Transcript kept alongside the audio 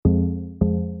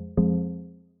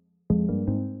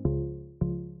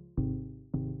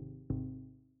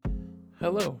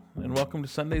Hello, and welcome to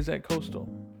Sundays at Coastal.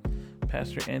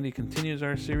 Pastor Andy continues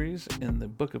our series in the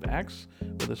book of Acts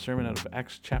with a sermon out of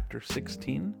Acts chapter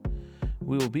 16.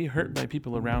 We will be hurt by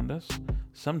people around us.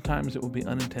 Sometimes it will be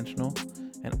unintentional,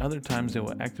 and other times they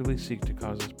will actively seek to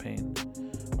cause us pain.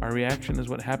 Our reaction is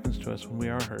what happens to us when we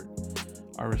are hurt.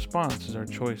 Our response is our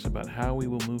choice about how we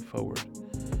will move forward.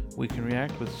 We can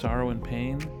react with sorrow and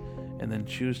pain, and then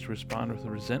choose to respond with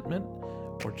resentment,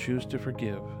 or choose to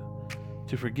forgive.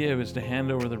 To forgive is to hand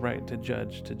over the right to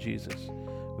judge to Jesus.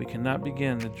 We cannot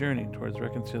begin the journey towards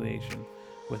reconciliation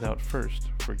without first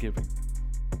forgiving.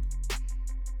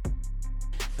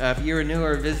 If you are new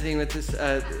or visiting with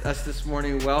us this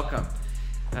morning, welcome.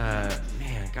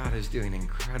 God is doing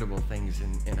incredible things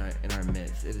in our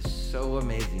midst. It is so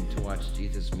amazing to watch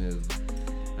Jesus move.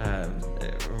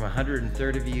 From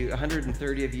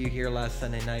 130 of you here last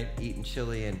Sunday night eating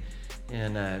chili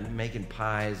and making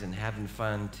pies and having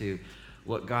fun, to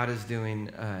what God is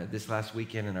doing this last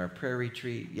weekend in our prayer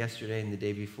retreat, yesterday and the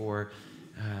day before.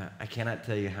 I cannot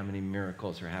tell you how many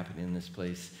miracles are happening in this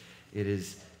place. It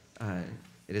is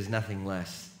nothing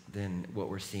less than what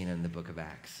we're seeing in the book of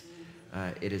Acts.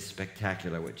 It is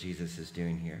spectacular what Jesus is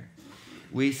doing here.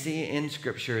 We see in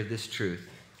Scripture these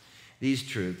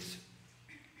truths.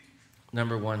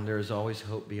 Number one, there is always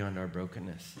hope beyond our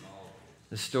brokenness.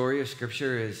 The story of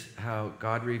Scripture is how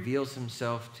God reveals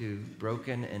himself to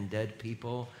broken and dead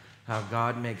people, how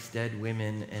God makes dead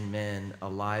women and men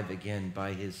alive again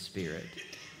by his Spirit.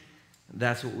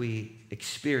 That's what we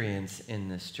experience in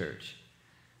this church.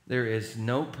 There is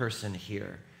no person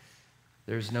here,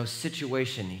 there's no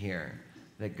situation here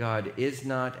that God is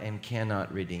not and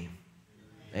cannot redeem.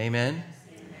 Amen?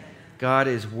 God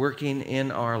is working in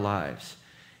our lives.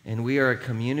 And we are a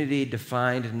community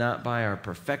defined not by our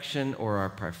perfection or our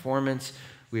performance.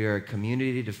 We are a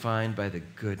community defined by the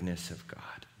goodness of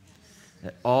God.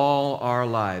 That all our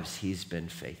lives he's been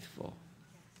faithful.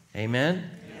 Amen?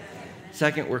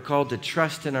 Second, we're called to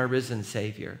trust in our risen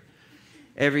Savior.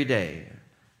 Every day,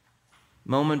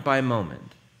 moment by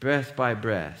moment, breath by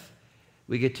breath,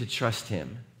 we get to trust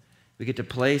him. We get to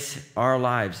place our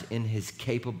lives in his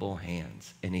capable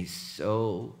hands. And he's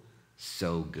so,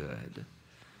 so good.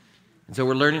 And so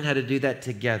we're learning how to do that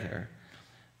together.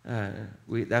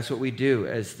 That's what we do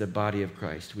as the body of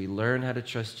Christ. We learn how to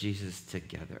trust Jesus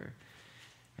together.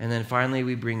 And then finally,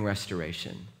 we bring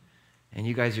restoration. And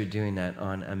you guys are doing that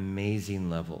on amazing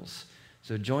levels.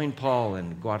 So join Paul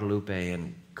in Guadalupe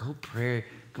and go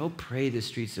pray the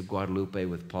streets of Guadalupe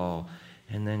with Paul,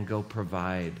 and then go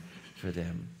provide for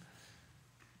them.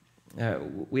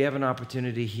 We have an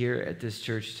opportunity here at this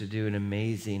church to do an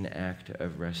amazing act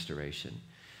of restoration.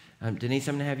 Denise,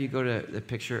 I'm going to have you go to the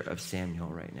picture of Samuel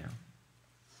right now.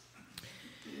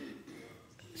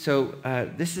 So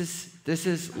this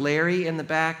is Larry in the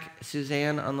back,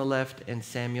 Suzanne on the left, and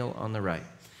Samuel on the right.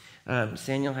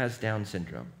 Samuel has Down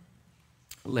syndrome.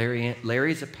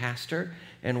 Larry's a pastor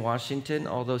in Washington,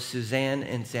 although Suzanne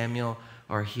and Samuel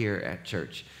are here at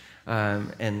church.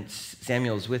 And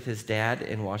Samuel's with his dad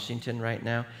in Washington right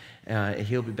now.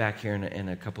 He'll be back here in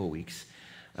a couple of weeks.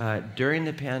 During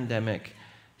the pandemic,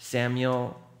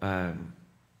 Samuel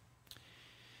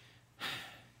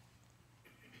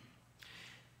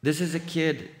this is a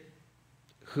kid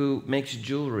who makes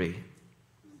jewelry,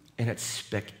 and it's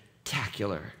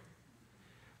spectacular.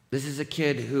 This is a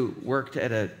kid who worked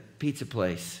at a pizza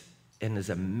place and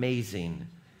is amazing.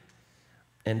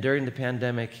 And during the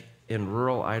pandemic in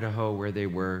rural Idaho where they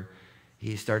were,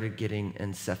 he started getting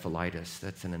encephalitis.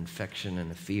 That's an infection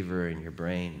and a fever in your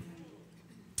brain.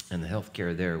 And the health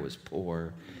care there was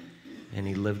poor. And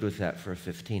he lived with that for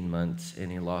 15 months, and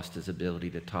he lost his ability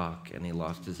to talk, and he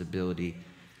lost his ability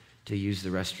to use the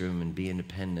restroom and be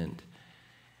independent.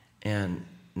 And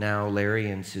now Larry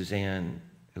and Suzanne,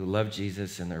 who love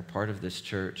Jesus and they're part of this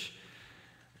church,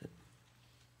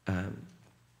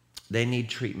 they need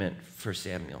treatment for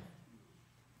Samuel.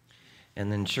 And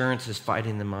the insurance is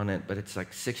fighting them on it, but it's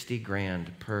like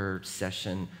 $60,000 per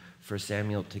session for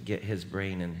Samuel to get his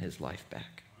brain and his life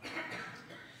back.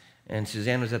 And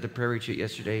Suzanne was at the prayer retreat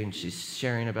yesterday, and she's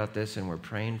sharing about this, and we're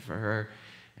praying for her.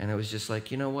 And it was just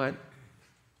like, you know what?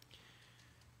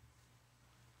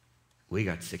 We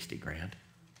got $60,000.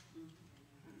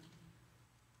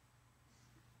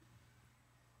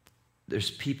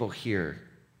 There's people here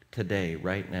today,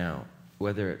 right now,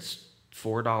 whether it's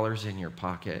 $4 in your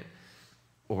pocket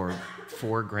or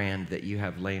 $4,000 that you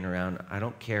have laying around. I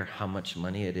don't care how much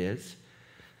money it is,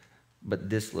 but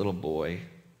this little boy,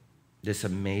 this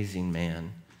amazing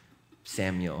man,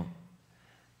 Samuel,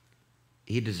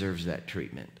 he deserves that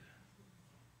treatment.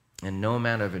 And no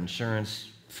amount of insurance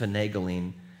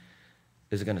finagling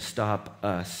is going to stop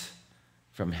us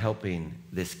from helping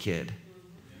this kid.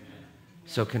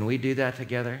 So can we do that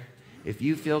together? If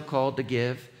you feel called to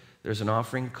give, there's an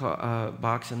offering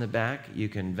box in the back. You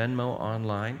can Venmo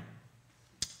online.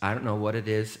 I don't know what it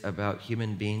is about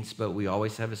human beings, but we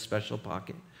always have a special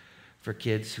pocket for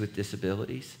kids with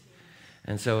disabilities.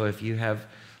 And so if you have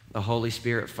a Holy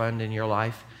Spirit fund in your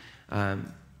life,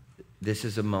 this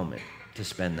is a moment to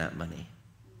spend that money,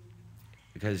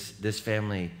 because this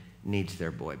family needs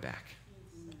their boy back.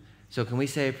 So can we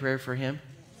say a prayer for him?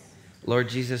 Lord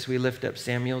Jesus, we lift up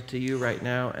Samuel to you right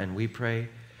now, and we pray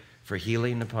for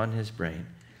healing upon his brain.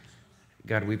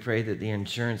 God, we pray that the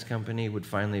insurance company would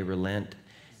finally relent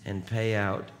and pay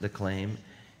out the claim.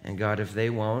 And God, if they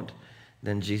won't,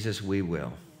 then Jesus, we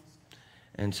will.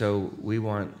 And so we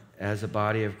want, as a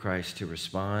body of Christ, to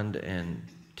respond and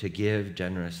to give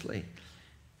generously.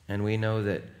 And we know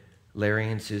that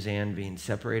Larry and Suzanne being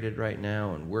separated right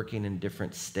now and working in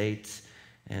different states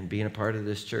and being a part of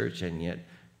this church and yet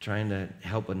trying to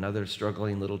help another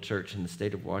struggling little church in the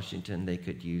state of Washington, they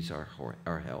could use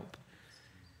our help.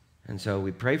 And so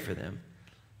we pray for them,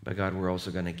 but God, we're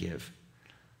also going to give.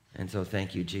 And so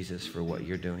thank you, Jesus, for what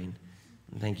you're doing.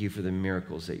 And thank you for the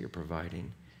miracles that you're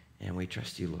providing. And we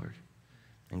trust you, Lord.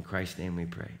 In Christ's name we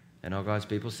pray. And all God's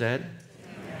people said?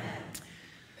 Amen.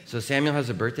 So Samuel has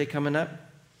a birthday coming up.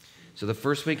 So the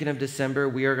first weekend of December,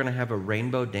 we are going to have a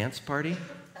rainbow dance party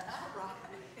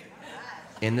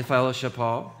in the fellowship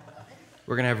hall.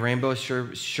 We're going to have rainbow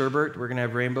sherbet. We're going to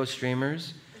have rainbow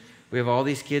streamers. We have all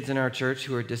these kids in our church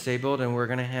who are disabled, and we're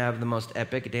going to have the most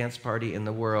epic dance party in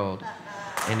the world.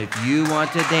 And if you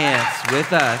want to dance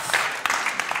with us,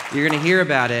 you're going to hear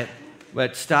about it.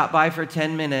 But stop by for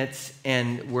 10 minutes,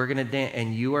 and we're going to dance,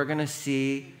 and you are going to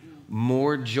see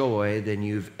more joy than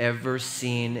you've ever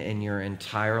seen in your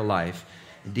entire life.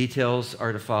 Details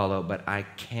are to follow, but I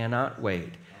cannot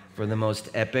wait for the most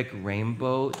epic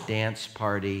rainbow dance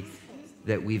party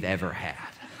that we've ever had.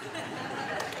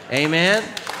 Amen?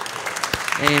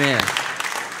 Amen.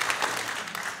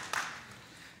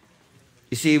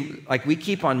 You see, like, we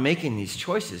keep on making these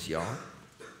choices, y'all.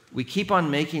 We keep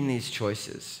on making these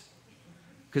choices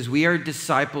because we are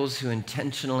disciples who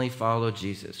intentionally follow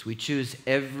Jesus. We choose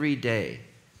every day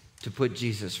to put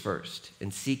Jesus first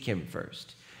and seek him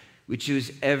first. We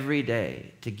choose every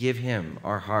day to give him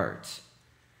our hearts,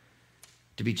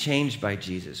 to be changed by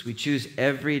Jesus. We choose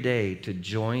every day to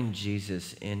join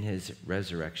Jesus in his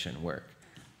resurrection work.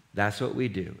 That's what we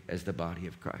do as the body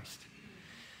of Christ.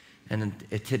 And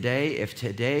today, if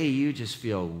today you just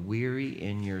feel weary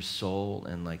in your soul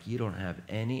and like you don't have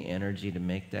any energy to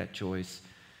make that choice,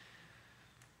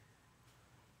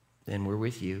 then we're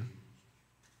with you,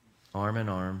 arm in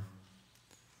arm,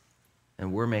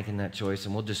 and we're making that choice,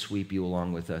 and we'll just sweep you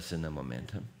along with us in the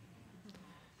momentum.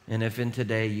 And if in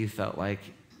today you felt like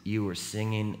you were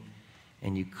singing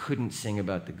and you couldn't sing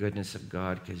about the goodness of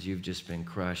God because you've just been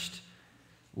crushed,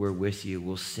 we're with you.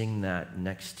 We'll sing that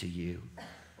next to you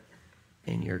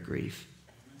in your grief.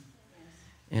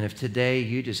 And if today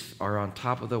you just are on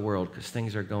top of the world because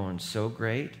things are going so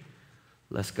great,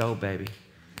 let's go, baby.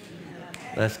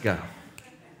 Let's go.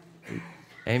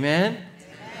 Amen?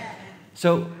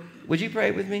 So, would you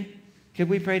pray with me? Could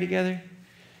we pray together?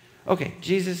 Okay,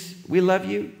 Jesus, we love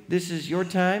you. This is your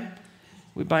time.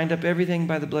 We bind up everything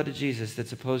by the blood of Jesus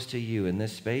that's opposed to you in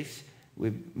this space.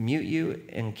 We mute you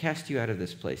and cast you out of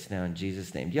this place now in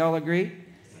Jesus' name. Do y'all agree? Yes.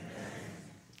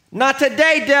 Not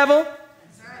today, devil.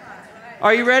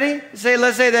 Are you ready?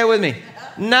 Let's say that with me.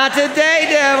 Not today,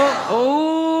 devil.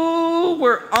 Oh,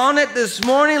 we're on it this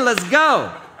morning. Let's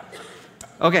go.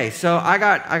 Okay, so I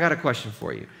got a question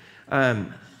for you.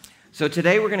 So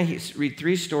today we're going to read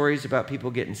 3 stories about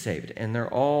people getting saved, and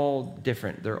they're all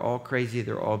different. They're all crazy.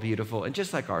 They're all beautiful, and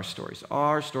just like our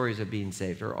stories of being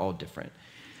saved are all different.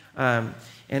 And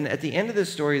at the end of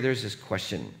this story, there's this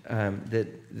question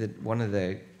that one of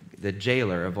the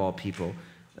jailer of all people,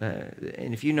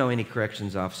 and if you know any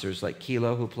corrections officers like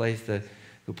Kilo, who plays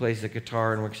the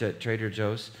guitar and works at Trader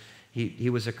Joe's, he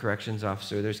was a corrections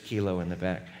officer. There's Kilo in the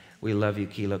back. We love you,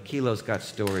 Kilo. Kilo's got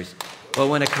stories. Well,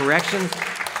 when a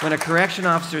correction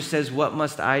officer says, "What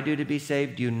must I do to be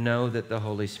saved?" you know that the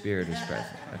Holy Spirit is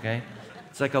present. Okay,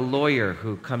 it's like a lawyer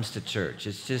who comes to church.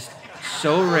 It's just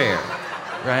so rare,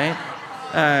 right?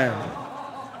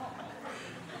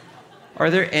 Are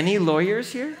there any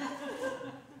lawyers here?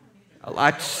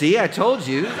 I told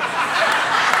you.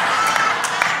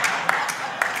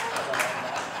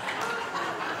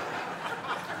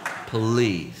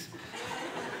 Please.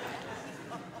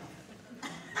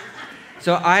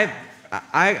 So I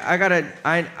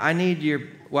need your.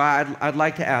 Well, I'd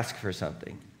like to ask for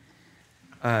something.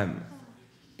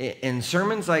 in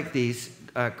sermons like these,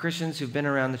 Christians who've been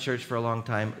around the church for a long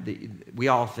time, we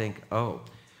all think, oh,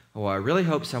 well, I really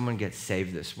hope someone gets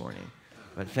saved this morning.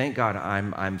 But thank God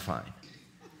I'm fine.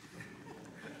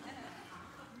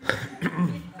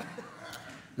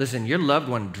 Listen, your loved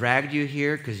one dragged you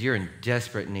here because you're in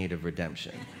desperate need of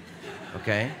redemption.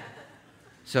 Okay?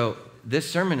 So this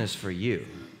sermon is for you.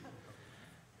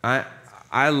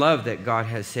 I love that God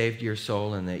has saved your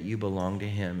soul and that you belong to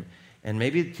him. And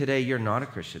maybe today you're not a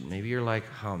Christian. Maybe you're like,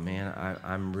 oh man,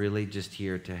 I'm really just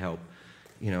here to help,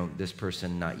 this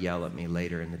person not yell at me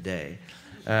later in the day.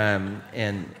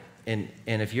 And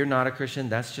if you're not a Christian,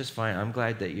 that's just fine. I'm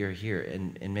glad that you're here.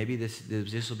 And maybe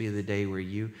this will be the day where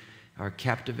you are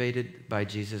captivated by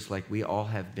Jesus like we all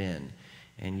have been.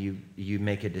 And you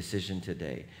make a decision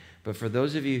today. But for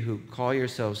those of you who call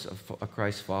yourselves a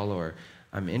Christ follower,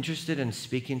 I'm interested in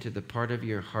speaking to the part of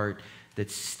your heart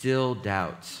that still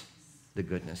doubts the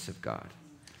goodness of God.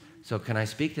 So can I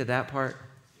speak to that part?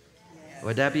 Yes.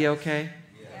 Would that be okay?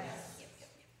 Yes.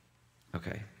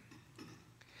 Okay.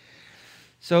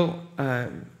 So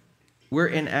we're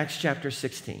in Acts chapter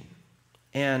 16.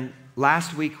 And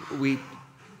last week we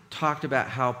talked about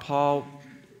how Paul,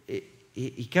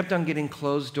 he kept on getting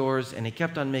closed doors and he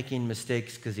kept on making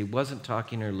mistakes because he wasn't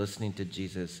talking or listening to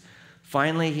Jesus.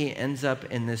 Finally, he ends up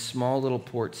in this small little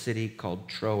port city called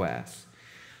Troas.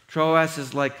 Troas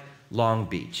is like Long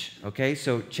Beach, okay?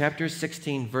 So chapter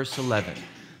 16, verse 11.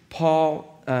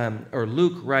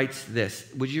 Luke writes this.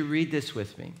 Would you read this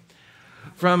with me?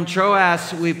 From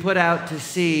Troas, we put out to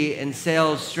sea and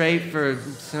sailed straight for...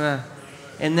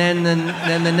 and then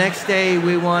the next day,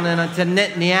 we went to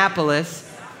Neapolis.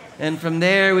 And from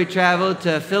there, we traveled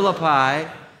to Philippi,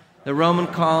 the Roman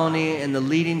colony and the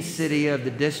leading city of the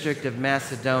district of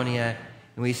Macedonia.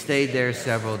 And we stayed there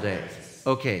several days.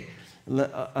 Okay.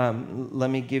 Let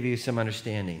me give you some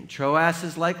understanding. Troas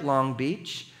is like Long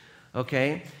Beach,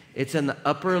 okay? It's in the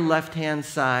upper left-hand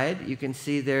side. You can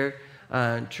see there,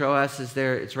 Troas is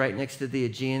there. It's right next to the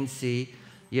Aegean Sea.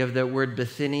 You have the word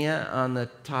Bithynia on the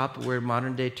top where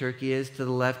modern-day Turkey is. To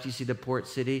the left, you see the port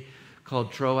city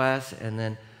called Troas, and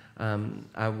then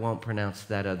I won't pronounce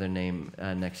that other name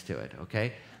next to it,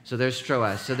 okay? So there's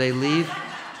Troas. So they leave...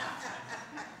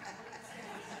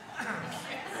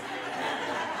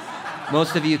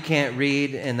 Most of you can't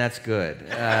read, and that's good.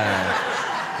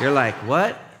 You're like,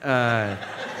 what?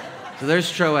 So there's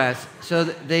Troas. So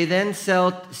they then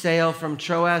sail from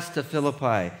Troas to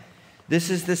Philippi. This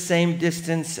is the same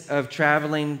distance of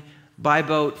traveling by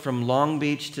boat from Long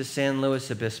Beach to San Luis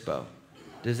Obispo.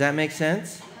 Does that make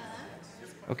sense?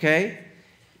 Okay.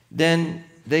 Then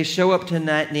they show up to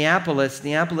Neapolis.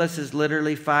 Neapolis is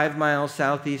literally 5 miles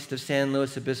southeast of San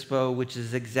Luis Obispo, which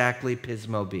is exactly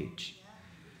Pismo Beach.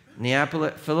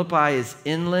 Philippi is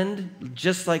inland,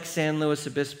 just like San Luis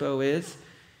Obispo is.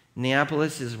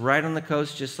 Neapolis is right on the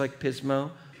coast, just like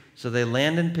Pismo. So they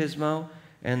land in Pismo,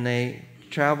 and they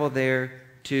travel there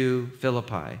to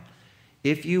Philippi.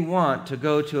 If you want to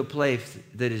go to a place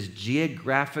that is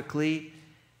geographically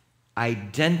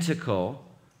identical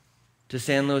to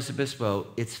San Luis Obispo,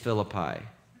 it's Philippi.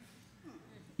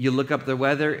 You look up the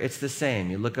weather, it's the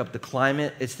same. You look up the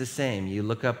climate, it's the same. You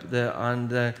look up on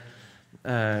the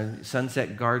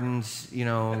Sunset Gardens,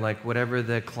 like whatever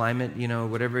the climate,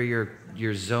 whatever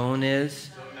your zone is.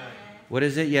 What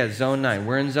is it? Yeah, zone 9.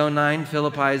 We're in zone 9.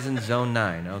 Philippi is in zone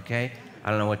 9, okay? I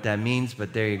don't know what that means,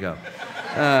 but there you go.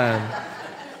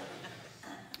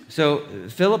 So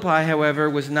Philippi, however,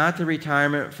 was not the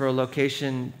retirement for a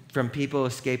location from people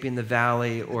escaping the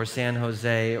valley or San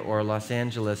Jose or Los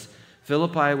Angeles.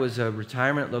 Philippi was a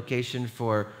retirement location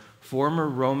for former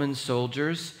Roman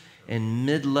soldiers and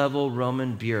mid-level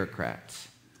Roman bureaucrats.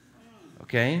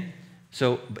 Okay?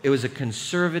 So it was a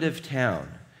conservative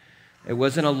town. It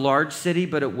wasn't a large city,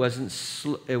 but it wasn't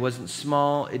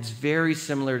small. It's very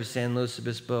similar to San Luis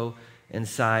Obispo in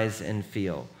size and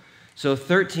feel. So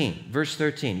verse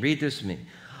 13, read this with me.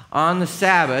 On the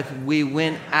Sabbath, we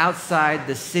went outside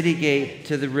the city gate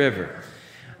to the river.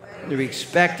 We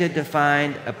expected to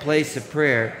find a place of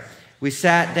prayer. We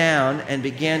sat down and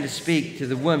began to speak to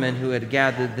the women who had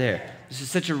gathered there. This is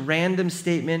such a random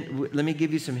statement. Let me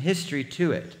give you some history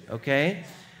to it, okay?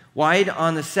 Why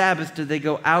on the Sabbath did they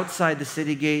go outside the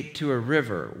city gate to a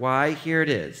river? Why? Here it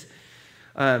is.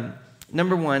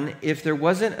 Number one, if there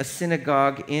wasn't a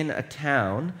synagogue in a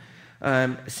town,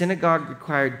 a synagogue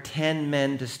required 10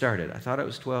 men to start it. I thought it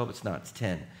was 12. It's not. It's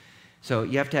 10. So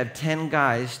you have to have 10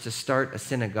 guys to start a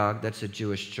synagogue. That's a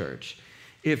Jewish church.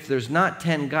 If there's not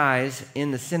 10 guys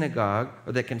in the synagogue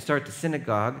or that can start the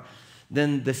synagogue,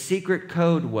 then the secret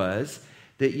code was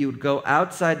that you would go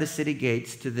outside the city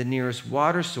gates to the nearest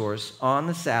water source on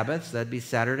the Sabbath, so that'd be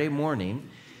Saturday morning,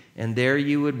 and there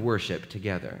you would worship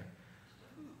together.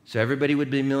 So everybody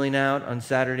would be milling out on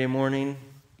Saturday morning,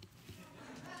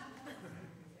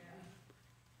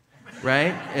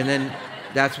 right? And then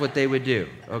that's what they would do,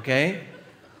 okay?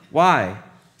 Why?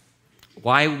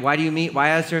 Why do you meet?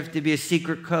 Why does there have to be a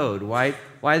secret code? Why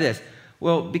this?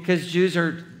 Well, because Jews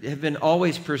have been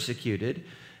always persecuted,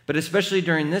 but especially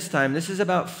during this time. This is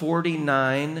about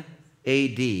 49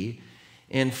 AD.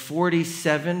 In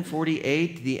 47,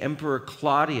 48, the Emperor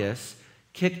Claudius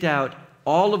kicked out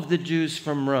all of the Jews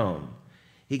from Rome.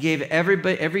 He gave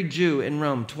every Jew in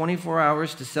Rome 24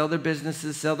 hours to sell their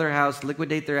businesses, sell their house,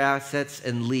 liquidate their assets,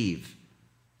 and leave.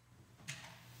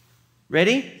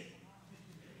 Ready?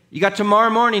 You got tomorrow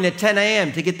morning at 10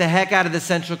 a.m. to get the heck out of the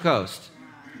Central Coast.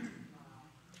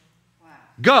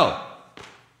 Go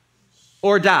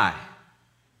or die.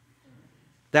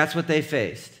 That's what they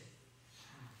faced.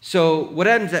 So what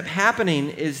ends up happening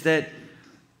is that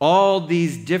all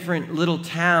these different little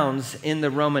towns in the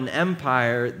Roman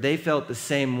Empire, they felt the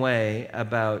same way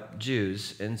about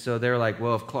Jews. And so they're like,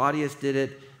 well, if Claudius did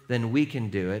it, then we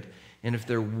can do it. And if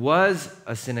there was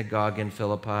a synagogue in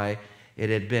Philippi,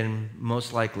 it had been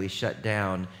most likely shut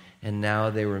down, and now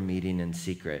they were meeting in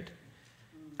secret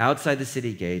outside the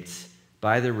city gates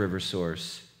by the river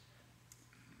source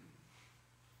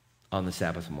on the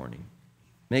Sabbath morning.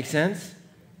 Make sense?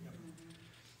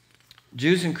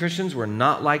 Jews and Christians were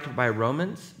not liked by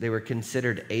Romans. They were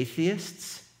considered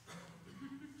atheists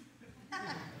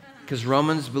because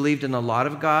Romans believed in a lot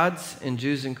of gods, and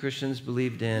Jews and Christians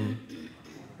believed in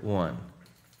one.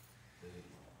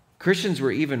 Christians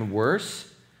were even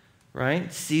worse,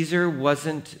 right? Caesar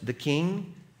wasn't the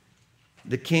king.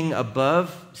 The king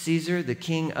above Caesar, the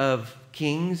king of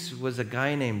kings, was a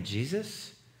guy named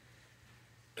Jesus.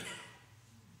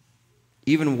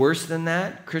 Even worse than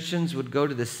that, Christians would go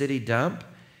to the city dump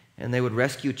and they would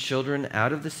rescue children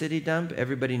out of the city dump.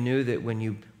 Everybody knew that when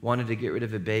you wanted to get rid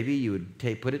of a baby, you would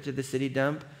put it to the city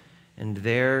dump, and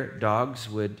their dogs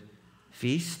would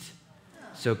feast.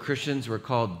 So Christians were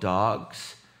called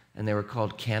dogs. And they were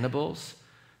called cannibals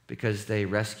because they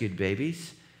rescued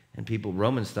babies. And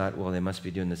Romans thought, well, they must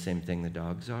be doing the same thing the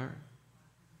dogs are.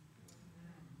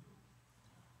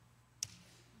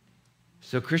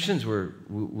 So Christians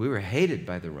we were hated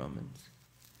by the Romans.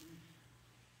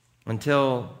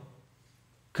 Until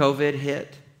COVID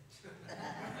hit.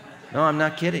 No, I'm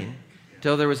not kidding.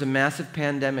 Until there was a massive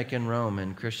pandemic in Rome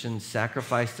and Christians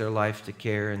sacrificed their life to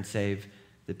care and save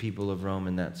the people of Rome,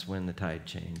 and that's when the tide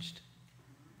changed.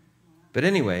 But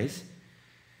anyways,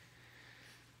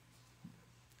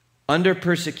 under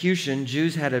persecution,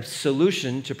 Jews had a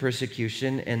solution to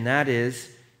persecution, and that is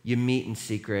you meet in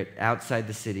secret outside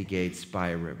the city gates by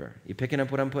a river. You picking up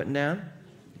what I'm putting down?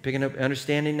 You picking up,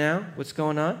 understanding now what's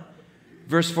going on?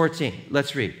 Verse 14,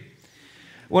 let's read.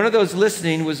 One of those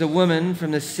listening was a woman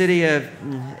from the city of,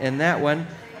 and that one,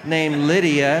 named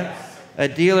Lydia, a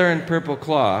dealer in purple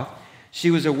cloth.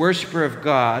 She was a worshiper of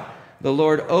God. The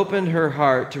Lord opened her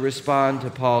heart to respond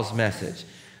to Paul's message.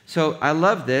 So I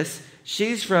love this.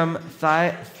 She's from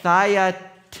Thyatira.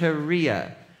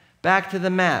 Back to the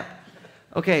map.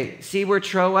 Okay, see where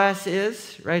Troas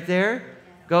is right there?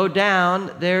 Go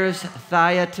down, there's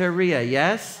Thyatira,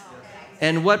 yes?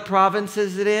 And what province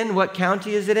is it in? What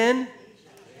county is it in?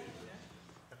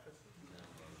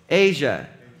 Asia.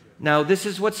 Now, this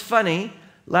is what's funny.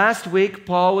 Last week,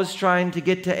 Paul was trying to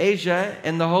get to Asia,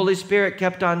 and the Holy Spirit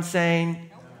kept on saying,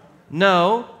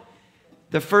 no.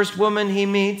 The first woman he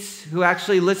meets who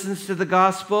actually listens to the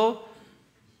gospel,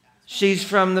 she's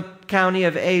from the county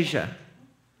of Asia.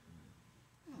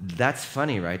 That's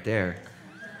funny right there.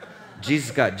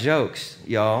 Jesus got jokes,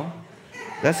 y'all.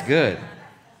 That's good.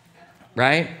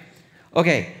 Right?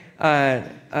 Okay.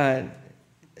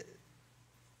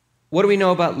 What do we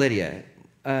know about Lydia?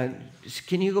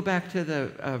 Can you go back to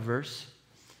the verse?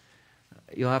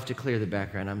 You'll have to clear the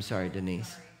background. I'm sorry,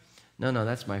 Denise. No,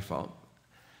 that's my fault.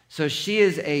 So she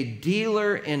is a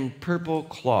dealer in purple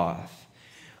cloth.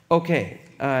 Okay,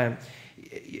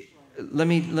 let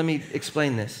me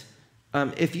explain this.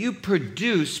 If you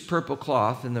produce purple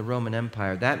cloth in the Roman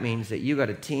Empire, that means that you got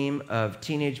a team of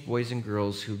teenage boys and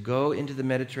girls who go into the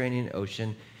Mediterranean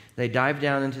Ocean, they dive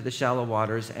down into the shallow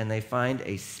waters, and they find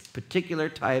a particular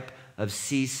type of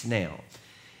sea snail.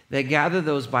 They gather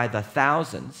those by the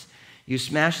thousands. You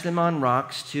smash them on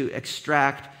rocks to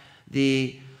extract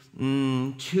the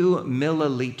 2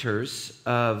 milliliters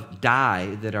of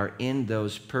dye that are in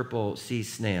those purple sea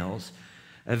snails.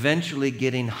 Eventually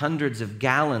getting hundreds of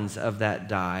gallons of that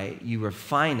dye, you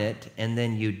refine it, and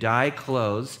then you dye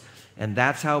clothes, And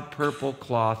that's how purple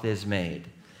cloth is made.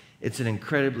 It's an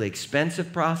incredibly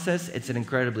expensive process. It's an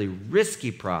incredibly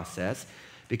risky process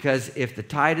because if the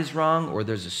tide is wrong or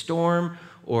there's a storm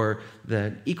or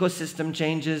the ecosystem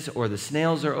changes or the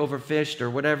snails are overfished or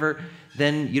whatever,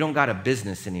 then you don't got a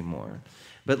business anymore.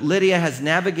 But Lydia has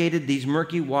navigated these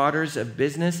murky waters of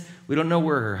business. We don't know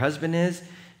where her husband is.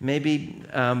 Maybe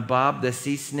Bob, the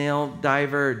sea snail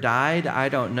diver, died. I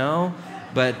don't know.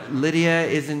 But Lydia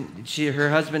her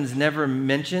husband's never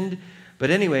mentioned. But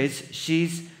anyways,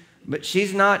 she's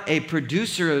not a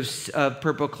producer of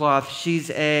purple cloth. She's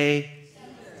a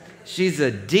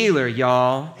dealer,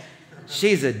 y'all.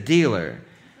 She's a dealer.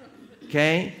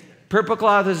 Okay? Purple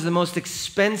cloth is the most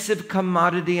expensive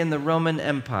commodity in the Roman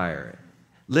Empire.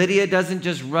 Lydia doesn't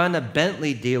just run a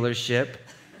Bentley dealership.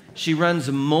 She runs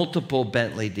multiple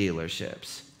Bentley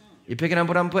dealerships. You picking up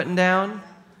what I'm putting down?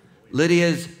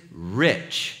 Lydia's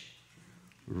rich.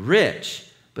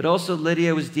 But also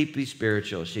Lydia was deeply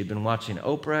spiritual. She'd been watching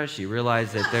Oprah. She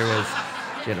realized that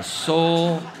she had a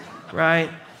soul, right?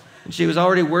 And she was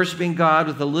already worshiping God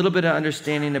with a little bit of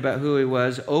understanding about who he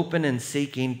was, open and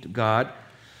seeking God.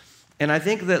 And I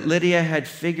think that Lydia had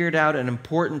figured out an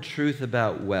important truth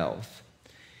about wealth.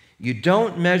 You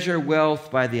don't measure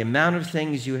wealth by the amount of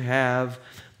things you have,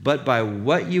 but by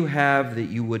what you have that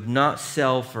you would not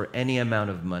sell for any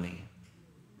amount of money.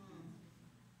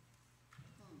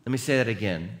 Let me say that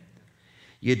again.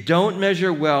 You don't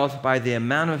measure wealth by the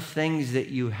amount of things that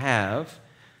you have,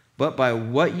 but by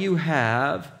what you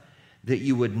have that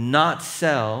you would not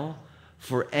sell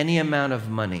for any amount of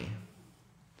money.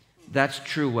 That's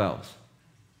true wealth.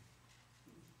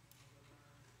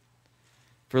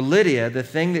 For Lydia, the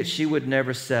thing that she would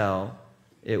never sell,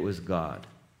 it was God.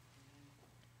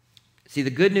 See, the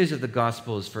good news of the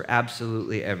gospel is for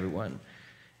absolutely everyone.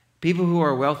 People who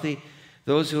are wealthy,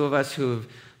 those of us who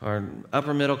are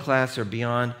upper middle class or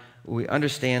beyond, we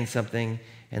understand something,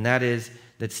 and that is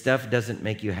that stuff doesn't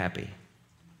make you happy.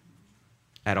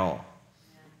 At all.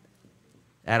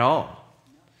 At all.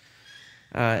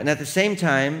 And at the same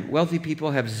time, wealthy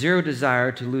people have zero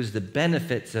desire to lose the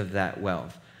benefits of that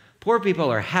wealth. Poor people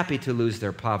are happy to lose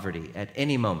their poverty at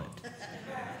any moment.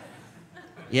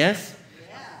 Yes?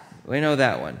 We know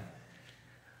that one.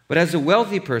 But as a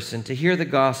wealthy person, to hear the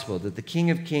gospel that the King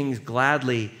of Kings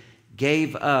gladly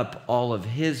gave up all of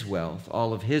his wealth,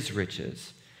 all of his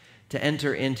riches, to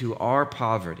enter into our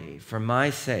poverty for my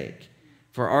sake,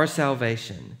 for our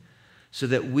salvation, so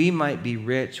that we might be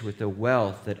rich with a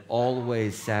wealth that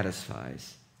always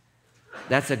satisfies.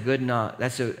 That's a good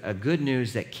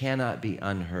news that cannot be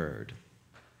unheard.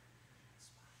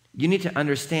 You need to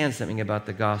understand something about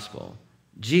the gospel.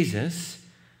 Jesus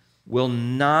will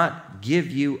not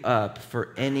give you up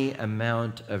for any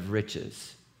amount of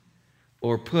riches.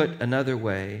 Or put another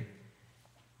way,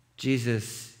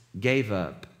 Jesus gave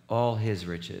up all his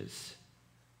riches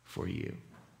for you.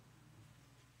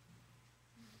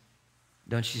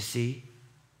 Don't you see?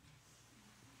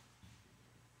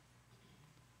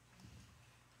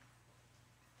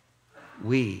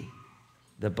 We,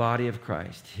 the body of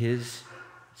Christ, his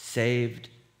saved,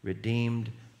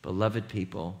 redeemed, beloved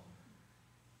people,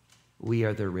 we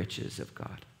are the riches of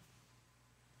God.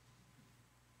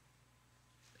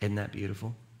 Isn't that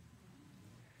beautiful?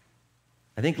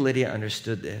 I think Lydia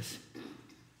understood this.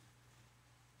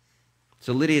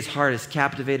 So Lydia's heart is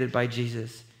captivated by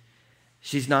Jesus.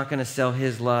 She's not going to sell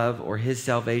his love or his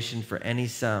salvation for any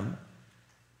sum.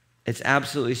 It's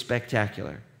absolutely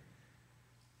spectacular.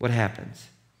 What happens?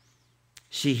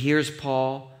 She hears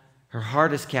Paul. Her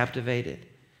heart is captivated.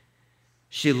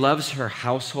 She loves her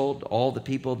household, all the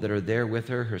people that are there with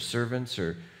her, her servants,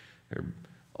 her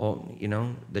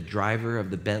the driver of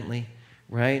the Bentley,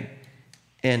 right?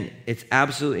 And it's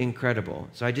absolutely incredible.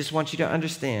 So I just want you to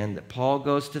understand that Paul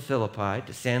goes to Philippi,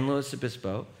 to San Luis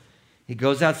Obispo. He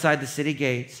goes outside the city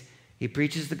gates. He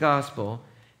preaches the gospel.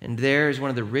 And there is one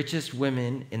of the richest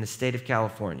women in the state of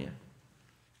California.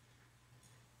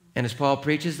 And as Paul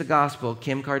preaches the gospel,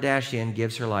 Kim Kardashian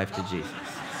gives her life to Jesus.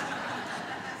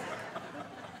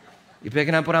 You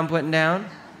picking up what I'm putting down?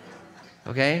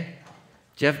 Okay?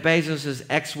 Jeff Bezos'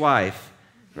 ex-wife,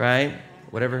 right?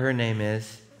 Whatever her name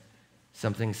is.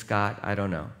 Something Scott, I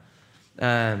don't know.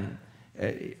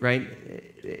 Right?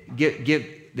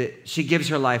 She gives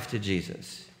her life to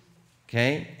Jesus.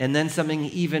 Okay? And then something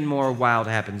even more wild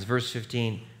happens. Verse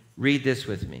 15. Read this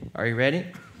with me. Are you ready?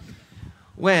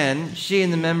 When she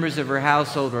and the members of her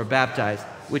household were baptized,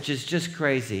 which is just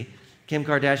crazy, Kim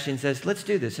Kardashian says, let's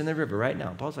do this in the river right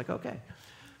now. Paul's like, okay.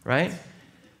 Right?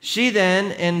 She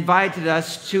then invited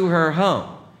us to her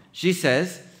home. She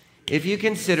says, if you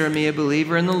consider me a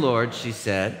believer in the Lord, she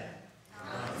said,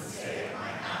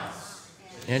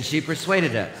 And she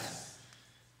persuaded us.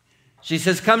 She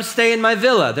says, come stay in my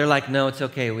villa. They're like, no, it's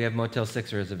okay. We have Motel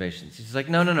 6 reservations. She's like,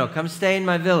 no, come stay in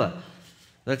my villa.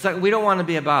 It's like, we don't want to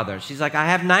be a bother. She's like, I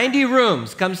have 90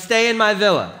 rooms. Come stay in my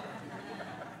villa.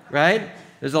 Right?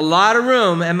 There's a lot of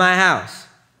room in my house.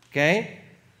 Okay?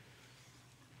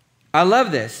 I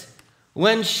love this.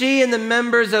 When she and the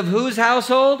members of whose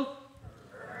household?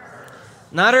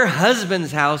 Not her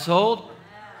husband's household.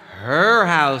 Her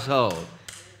household.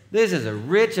 This is a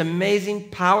rich, amazing,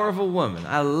 powerful woman.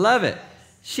 I love it.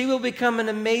 She will become an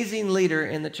amazing leader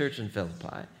in the church in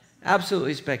Philippi.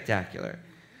 Absolutely spectacular.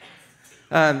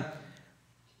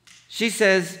 She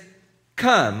says,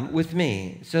 come with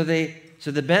me. So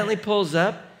the Bentley pulls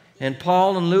up, and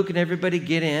Paul and Luke and everybody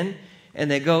get in, and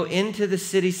they go into the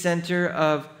city center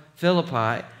of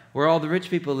Philippi, where all the rich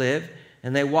people live,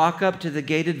 and they walk up to the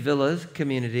gated villas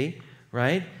community,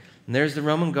 right? And there's the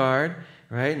Roman guard,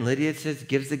 right? And Lydia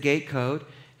gives the gate code,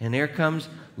 and there comes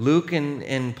Luke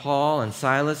and Paul and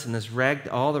Silas and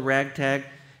all the ragtag,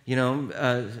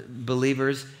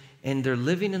 believers, and they're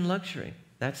living in luxury.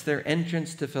 That's their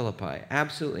entrance to Philippi.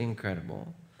 Absolutely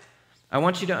incredible. I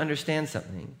want you to understand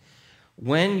something.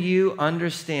 When you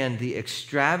understand the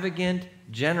extravagant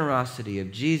generosity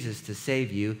of Jesus to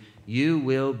save you, you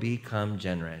will become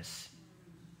generous.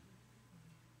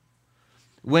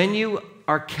 When you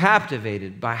are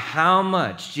captivated by how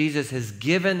much Jesus has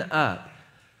given up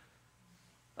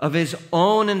of his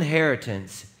own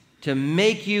inheritance to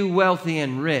make you wealthy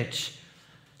and rich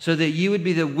so that you would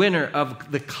be the winner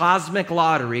of the cosmic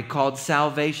lottery called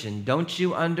salvation, don't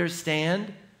you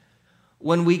understand?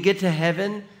 When we get to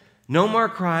heaven, no more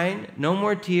crying, no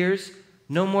more tears,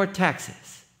 no more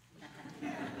taxes.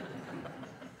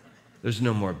 There's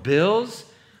no more bills.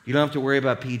 You don't have to worry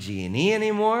about PG&E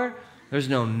anymore. You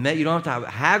don't have to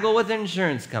haggle with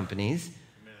insurance companies.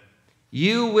 Amen.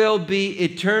 You will be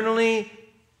eternally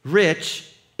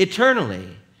rich, eternally.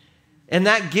 And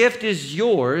that gift is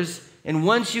yours. And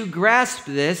once you grasp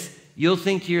this, you'll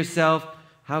think to yourself,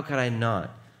 how could I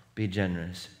not be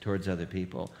generous towards other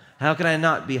people? How could I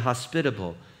not be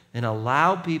hospitable and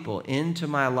allow people into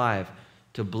my life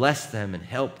to bless them and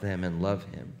help them and love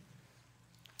him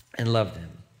and love them?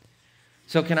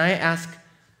 So can I ask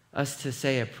us to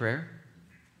say a prayer?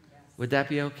 Would that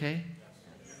be okay?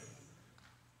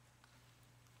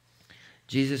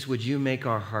 Jesus, would you make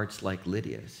our hearts like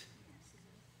Lydia's?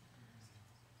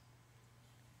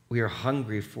 We are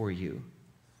hungry for you.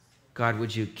 God,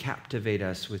 would you captivate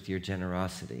us with your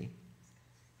generosity?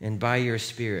 And by your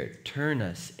Spirit, turn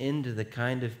us into the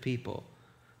kind of people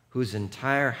whose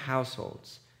entire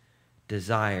households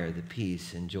desire the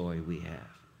peace and joy we have.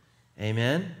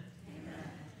 Amen?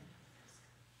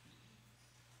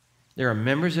 There are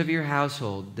members of your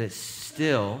household that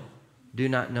still do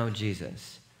not know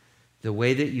Jesus. The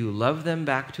way that you love them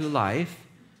back to life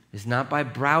is not by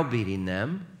browbeating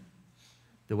them.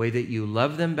 The way that you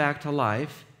love them back to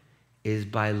life is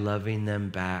by loving them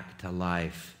back to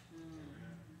life.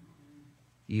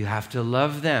 You have to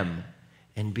love them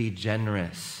and be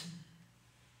generous,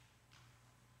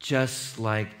 just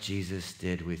like Jesus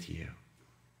did with you.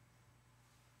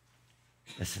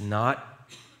 It's not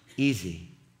easy.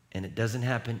 And it doesn't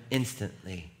happen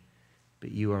instantly,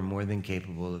 but you are more than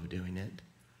capable of doing it.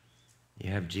 You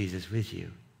have Jesus with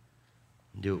you.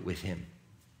 Do it with him.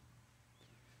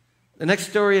 The next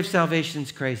story of salvation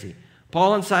is crazy.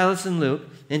 Paul and Silas and Luke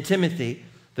and Timothy,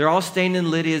 they're all staying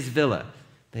in Lydia's villa.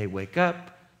 They wake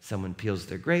up, someone peels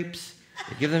their grapes,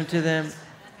 they give them to them.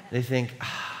 They think,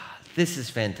 this is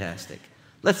fantastic.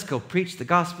 Let's go preach the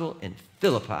gospel in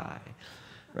Philippi,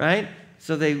 right?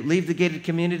 So they leave the gated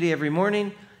community every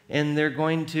morning, and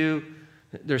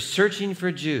they're searching for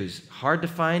Jews. Hard to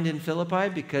find in Philippi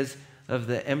because of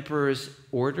the emperor's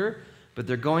order, but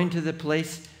they're going to the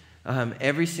place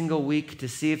every single week to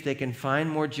see if they can find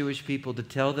more Jewish people to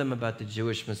tell them about the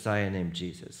Jewish Messiah named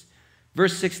Jesus.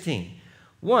 Verse 16,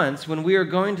 once when we were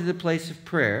going to the place of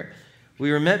prayer,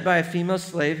 we were met by a female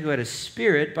slave who had a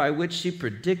spirit by which she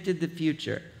predicted the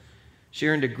future. She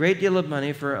earned a great deal of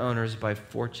money for her owners by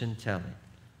fortune telling.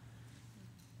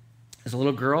 As a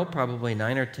little girl, probably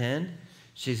 9 or 10,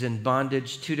 she's in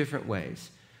bondage 2 different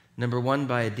ways. Number 1,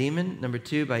 by a demon. Number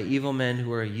 2, by evil men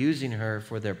who are using her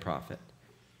for their profit.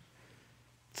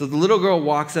 So the little girl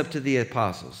walks up to the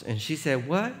apostles, and she said,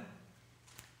 what?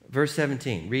 Verse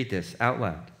 17, read this out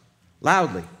loud.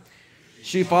 Loudly.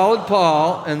 She followed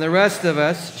Paul and the rest of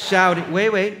us, shouting,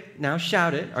 wait, now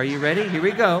shout it. Are you ready? Here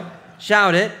we go.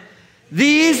 Shout it.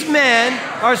 These men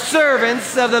are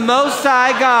servants of the Most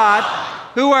High God,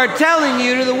 who are telling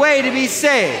you the way to be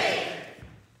saved.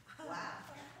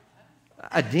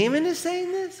 A demon is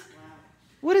saying this?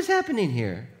 What is happening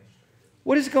here?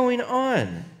 What is going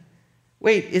on?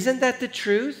 Wait, isn't that the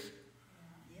truth?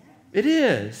 It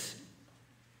is.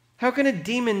 How can a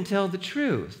demon tell the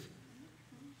truth?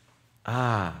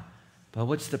 But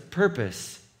what's the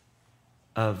purpose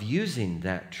of using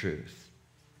that truth?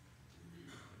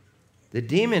 The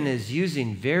demon is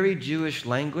using very Jewish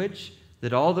language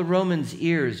that all the Romans'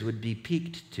 ears would be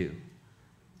piqued to.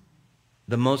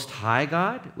 The Most High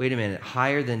God? Wait a minute,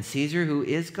 higher than Caesar, who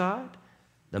is God?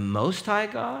 The Most High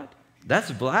God?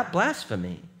 That's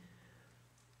blasphemy.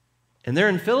 And they're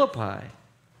in Philippi.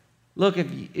 Look,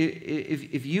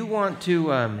 if you want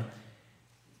to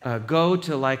go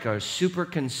to like a super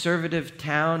conservative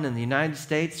town in the United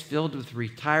States filled with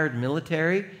retired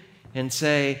military and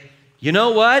say, you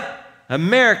know what?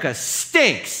 America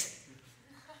stinks.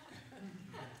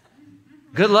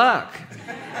 Good luck.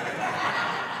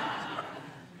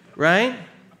 Right?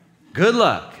 Good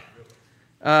luck.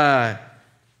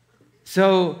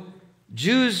 So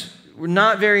Jews were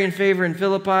not very in favor in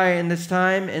Philippi in this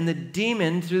time, and the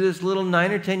demon, through this little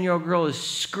 9 or 10-year-old girl, is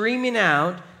screaming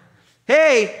out,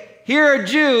 hey, here are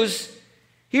Jews,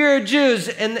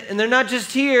 and they're not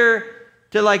just here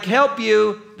to like help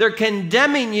you, they're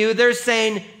condemning you, they're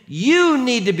saying you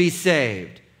need to be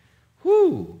saved.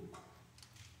 Whew.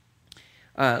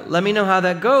 Let me know how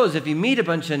that goes if you meet a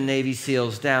bunch of Navy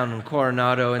SEALs down in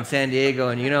Coronado and San Diego,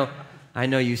 and I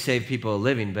know you save people a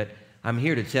living, but I'm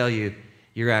here to tell you,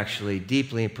 you're actually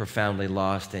deeply and profoundly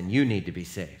lost and you need to be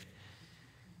saved.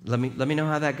 Let me know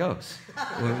how that goes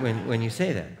when you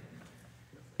say that.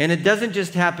 And it doesn't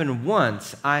just happen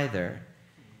once either.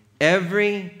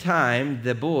 Every time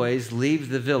the boys leave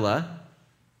the villa,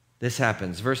 this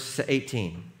happens. Verse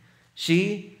 18.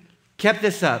 She kept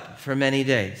this up for many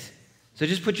days. So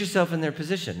just put yourself in their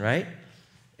position, right?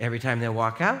 Every time they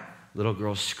walk out, little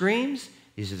girl screams.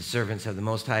 These are the servants of the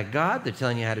Most High God. They're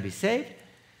telling you how to be saved.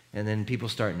 And then people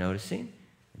start noticing,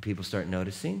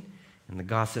 and the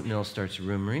gossip mill starts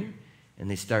rumoring,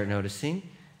 and they start noticing,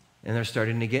 and they're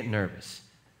starting to get nervous.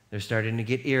 They're starting to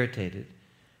get irritated,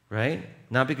 right?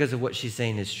 Not because of what she's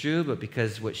saying is true, but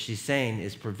because what she's saying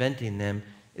is preventing them,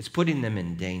 it's putting them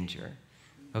in danger.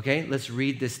 Okay, let's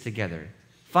read this together.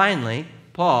 Finally,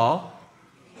 Paul,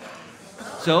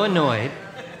 so annoyed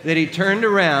that he turned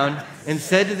around and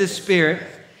said to the spirit,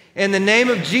 in the name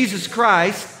of Jesus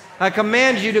Christ, I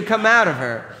command you to come out of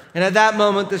her. And at that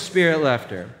moment, the spirit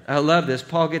left her. I love this.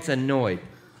 Paul gets annoyed.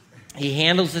 He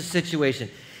handles the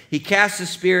situation. He casts the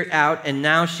spirit out, and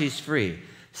now she's free.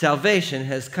 Salvation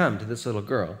has come to this little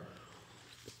girl.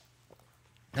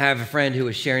 I have a friend who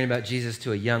was sharing about Jesus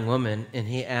to a young woman, and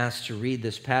he asked to read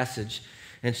this passage.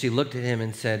 And she looked at him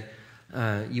and said,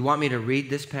 you want me to read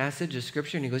this passage of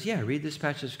Scripture? And he goes, yeah, read this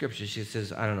passage of Scripture. She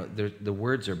says, I don't know, the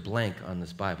words are blank on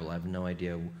this Bible. I have no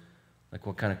idea. Like,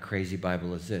 what kind of crazy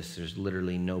Bible is this? There's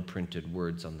literally no printed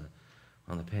words on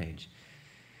the page.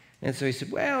 And so he said,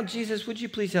 well, Jesus, would you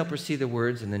please help her see the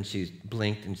words? And then she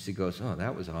blinked and she goes, oh,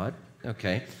 that was odd.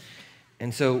 Okay.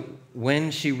 And so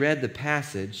when she read the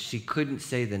passage, she couldn't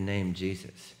say the name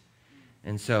Jesus.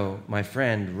 And so my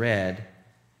friend read,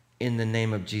 in the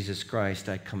name of Jesus Christ,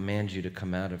 I command you to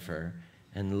come out of her.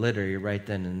 And literally right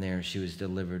then and there, she was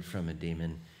delivered from a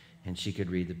demon, and she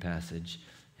could read the passage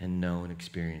and know and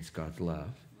experience God's love.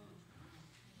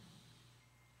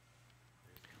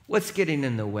 What's getting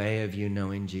in the way of you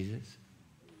knowing Jesus?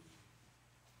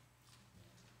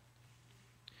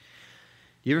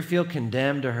 Do you ever feel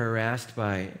condemned or harassed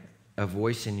by a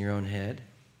voice in your own head?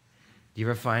 Do you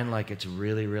ever find like it's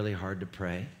really, really hard to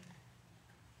pray?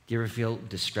 Do you ever feel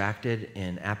distracted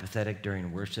and apathetic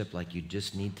during worship, like you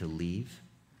just need to leave?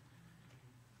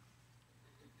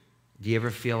 Do you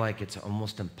ever feel like it's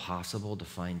almost impossible to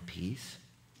find peace?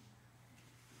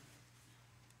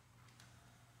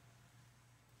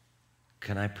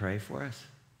 Can I pray for us?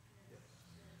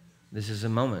 This is a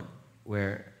moment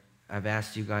where I've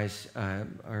asked you guys,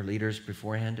 our leaders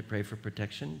beforehand, to pray for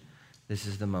protection. This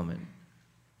is the moment.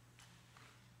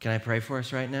 Can I pray for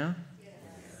us right now?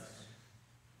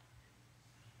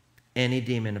 Any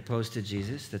demon opposed to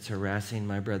Jesus that's harassing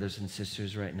my brothers and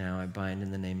sisters right now, I bind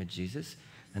in the name of Jesus,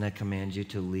 and I command you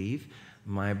to leave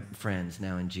my friends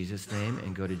now in Jesus' name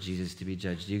and go to Jesus to be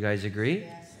judged. Do you guys agree?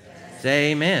 Yes.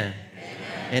 Say amen. Amen.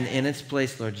 And in its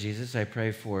place, Lord Jesus, I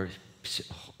pray for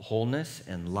wholeness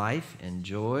and life and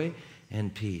joy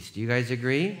and peace. Do you guys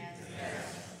agree?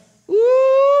 Yes.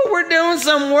 Woo, we're doing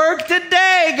some work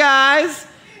today, guys.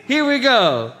 Here we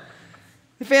go.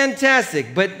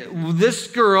 Fantastic. But this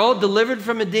girl, delivered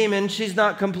from a demon, she's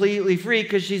not completely free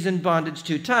because she's in bondage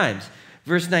 2 times.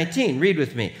 Verse 19, read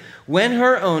with me. When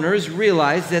her owners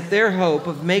realized that their hope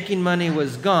of making money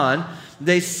was gone,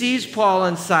 They seized Paul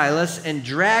and Silas and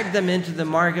dragged them into the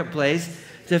marketplace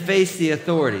to face the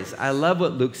authorities. I love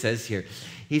what Luke says here.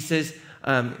 He says,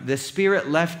 the spirit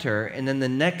left her, and then the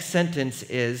next sentence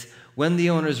is, when the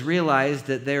owners realized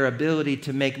that their ability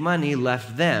to make money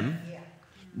left them,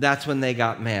 that's when they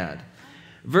got mad.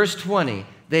 Verse 20,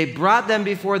 they brought them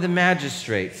before the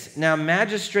magistrates. Now,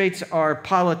 magistrates are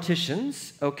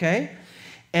politicians, okay?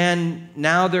 And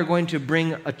now they're going to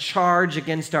bring a charge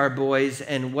against our boys,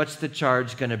 and what's the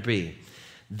charge going to be?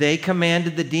 They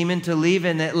commanded the demon to leave,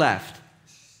 and it left.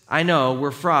 I know,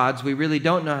 we're frauds. We really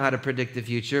don't know how to predict the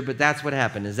future, but that's what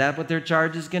happened. Is that what their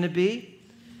charge is going to be?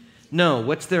 No.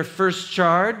 What's their first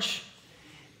charge?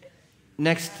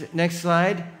 Next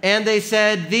slide. And they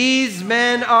said, these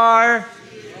men are...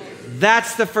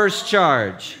 That's the first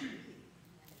charge.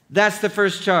 That's the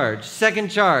first charge.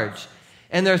 Second charge.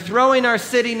 And they're throwing our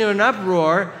city into an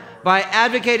uproar by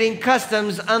advocating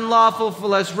customs unlawful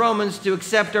for us Romans to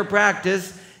accept or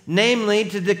practice, namely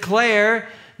to declare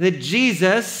that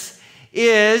Jesus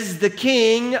is the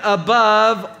King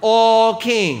above all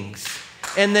kings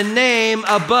and the name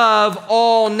above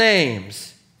all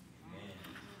names.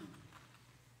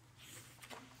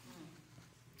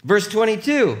 Verse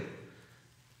 22.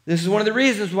 This is one of the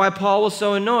reasons why Paul was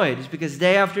so annoyed, is because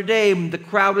day after day the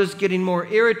crowd was getting more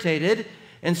irritated,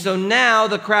 and so now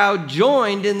the crowd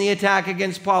joined in the attack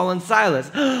against Paul and Silas.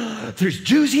 There's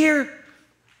Jews here?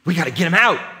 We got to get them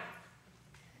out.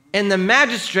 And the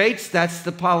magistrates, that's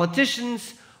the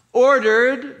politicians,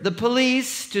 ordered the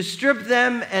police to strip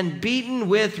them and beaten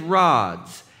with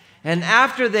rods. And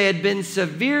after they had been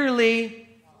severely,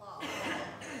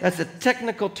 that's a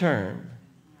technical term.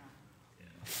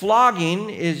 Flogging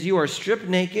is you are stripped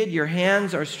naked, your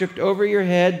hands are stripped over your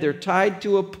head, they're tied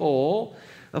to a pole.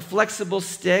 A flexible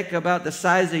stick about the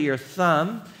size of your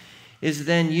thumb is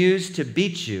then used to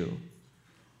beat you.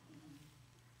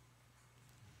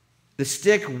 The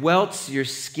stick welts your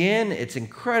skin. It's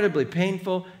incredibly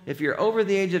painful. If you're over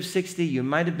the age of 60, you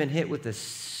might have been hit with a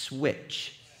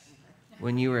switch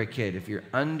when you were a kid. If you're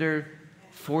under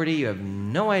 40, you have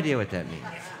no idea what that means,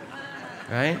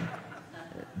 right?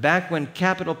 Back when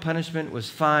capital punishment was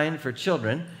fine for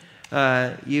children,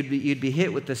 you'd be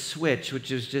hit with the switch,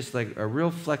 which is just like a real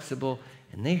flexible,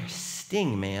 and they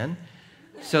sting, man.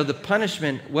 So the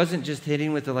punishment wasn't just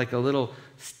hitting with like a little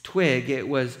twig. It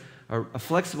was a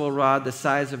flexible rod the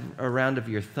size of around of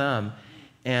your thumb,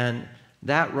 and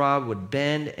that rod would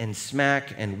bend and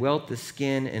smack and welt the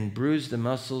skin and bruise the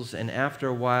muscles, and after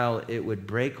a while it would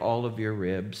break all of your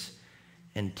ribs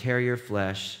and tear your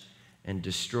flesh and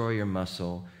destroy your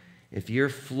muscle. If you're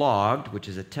flogged, which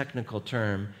is a technical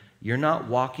term, you're not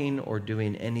walking or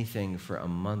doing anything for a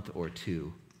month or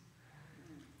two.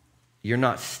 You're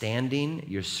not standing,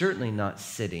 you're certainly not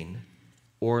sitting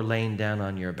or laying down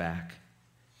on your back.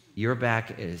 Your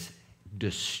back is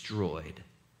destroyed.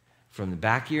 From the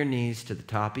back of your knees to the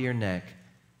top of your neck,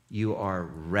 you are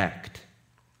wrecked.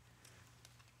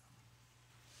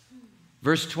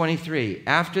 Verse 23,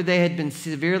 after they had been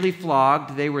severely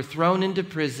flogged, they were thrown into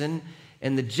prison,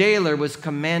 and the jailer was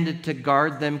commanded to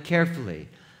guard them carefully.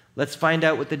 Let's find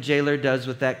out what the jailer does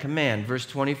with that command. Verse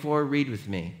 24, read with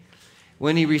me.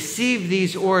 When he received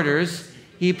these orders,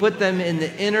 he put them in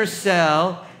the inner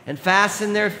cell and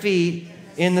fastened their feet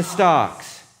in the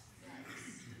stocks.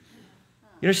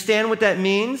 You understand what that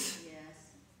means?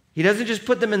 He doesn't just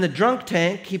put them in the drunk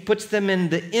tank. He puts them in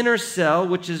the inner cell,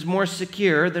 which is more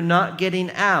secure. They're not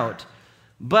getting out.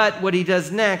 But what he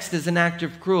does next is an act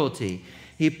of cruelty.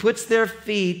 He puts their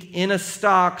feet in a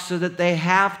stock so that they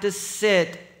have to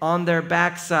sit on their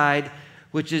backside,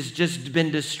 which has just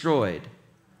been destroyed.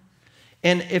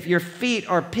 And if your feet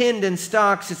are pinned in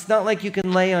stocks, it's not like you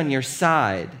can lay on your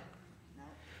side.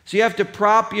 So you have to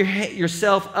prop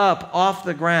yourself up off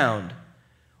the ground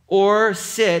or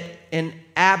sit in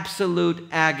absolute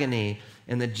agony.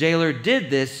 And the jailer did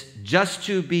this just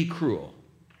to be cruel.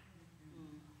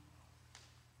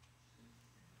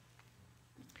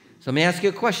 So let me ask you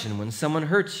a question. When someone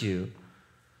hurts you,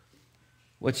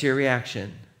 what's your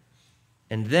reaction?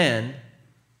 And then,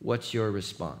 what's your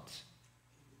response?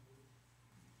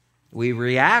 We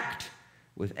react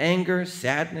with anger,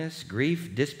 sadness,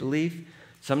 grief, disbelief.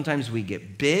 Sometimes we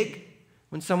get big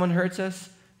when someone hurts us.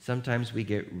 Sometimes we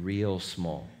get real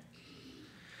small.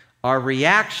 Our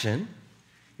reaction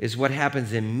is what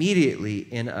happens immediately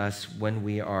in us when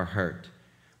we are hurt.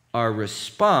 Our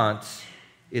response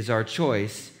is our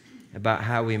choice about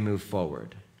how we move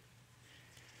forward.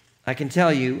 I can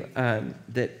tell you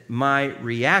that my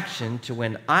reaction to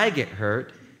when I get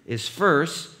hurt is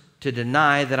first to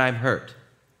deny that I'm hurt.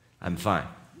 I'm fine.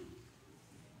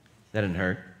 That didn't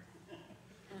hurt.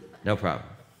 No problem.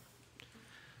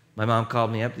 My mom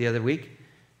called me up the other week,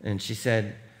 and she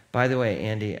said, by the way,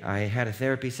 Andy, I had a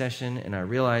therapy session, and I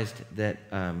realized that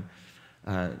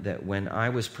that when I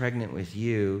was pregnant with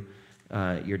you,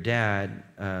 your dad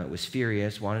was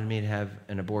furious, wanted me to have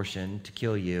an abortion to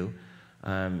kill you,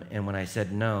 and when I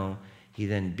said no, he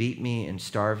then beat me and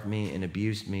starved me and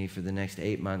abused me for the next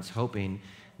 8 months, hoping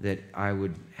that I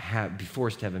would be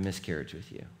forced to have a miscarriage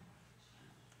with you.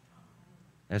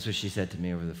 That's what she said to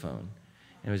me over the phone.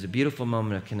 And it was a beautiful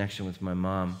moment of connection with my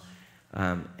mom.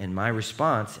 And my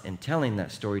response in telling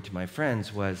that story to my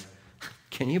friends was,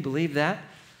 can you believe that?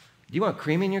 Do you want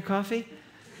cream in your coffee?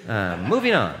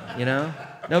 Moving on,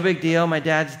 No big deal. My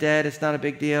dad's dead. It's not a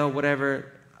big deal,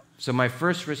 whatever. So my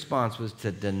first response was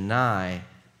to deny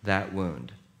that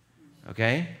wound.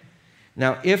 Okay?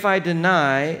 Now, if I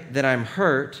deny that I'm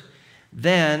hurt,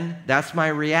 then that's my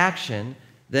reaction.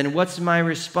 Then what's my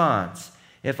response?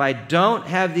 If I don't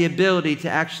have the ability to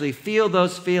actually feel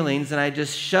those feelings and I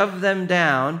just shove them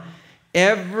down,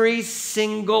 every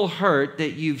single hurt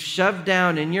that you've shoved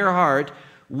down in your heart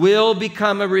will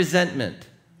become a resentment.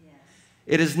 Yes.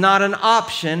 It is not an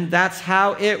option. That's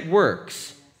how it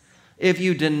works. If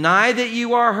you deny that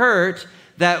you are hurt,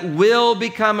 that will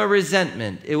become a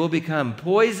resentment. It will become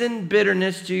poison,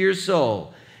 bitterness to your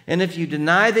soul. And if you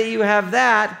deny that you have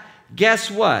that,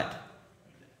 guess what?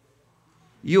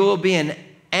 You will be an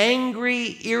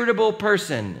angry, irritable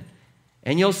person.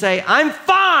 And you'll say, I'm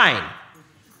fine,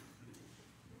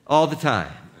 all the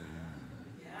time.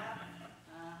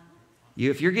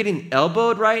 If you're getting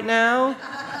elbowed right now,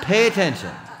 pay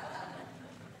attention.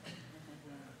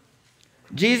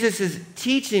 Jesus is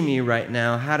teaching me right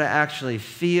now how to actually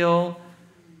feel,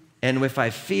 and if I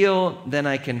feel, then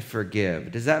I can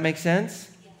forgive. Does that make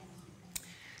sense?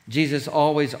 Jesus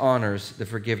always honors the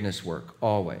forgiveness work,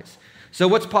 always. So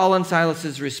what's Paul and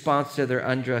Silas's response to their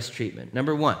unjust treatment?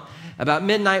 Number one, about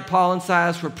midnight, Paul and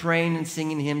Silas were praying and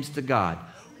singing hymns to God.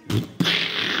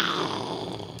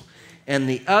 And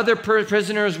the other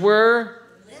prisoners were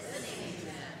listening to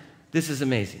them. This is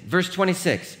amazing. Verse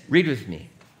 26, read with me.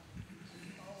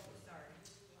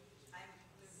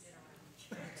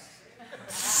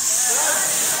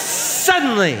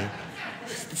 Suddenly,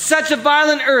 such a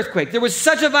violent earthquake. There was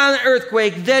such a violent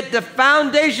earthquake that the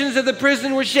foundations of the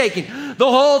prison were shaking. The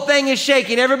whole thing is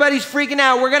shaking. Everybody's freaking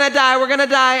out. We're going to die. We're going to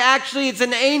die. Actually, it's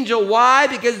an angel. Why?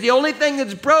 Because the only thing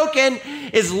that's broken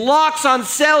is locks on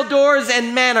cell doors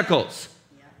and manacles.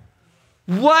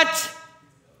 What?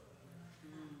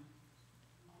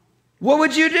 What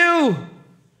would you do?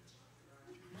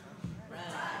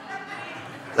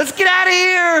 Let's get out of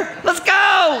here. Let's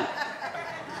go.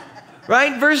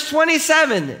 Right? Verse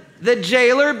 27, the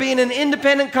jailer, being an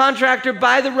independent contractor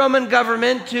by the Roman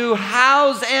government to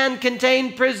house and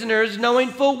contain prisoners, knowing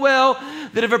full well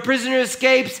that if a prisoner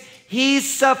escapes, he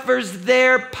suffers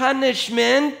their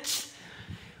punishment,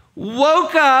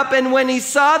 woke up, and when he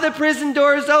saw the prison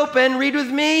doors open, read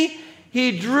with me,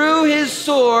 he drew his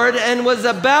sword and was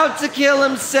about to kill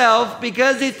himself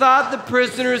because he thought the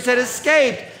prisoners had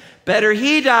escaped. Better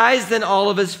he dies than all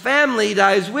of his family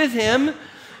dies with him.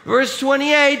 Verse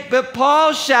 28, but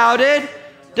Paul shouted,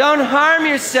 don't harm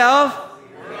yourself.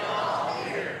 We're all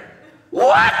here.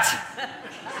 What?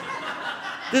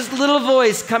 This little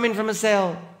voice coming from a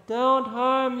cell. Don't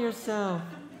harm yourself.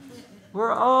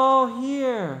 We're all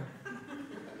here.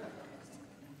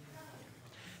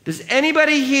 Does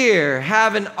anybody here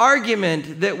have an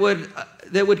argument that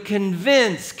would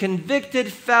convince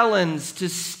convicted felons to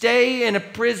stay in a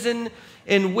prison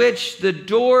in which the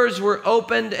doors were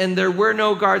opened and there were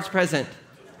no guards present?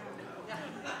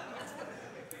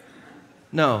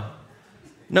 No.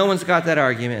 No one's got that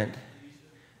argument.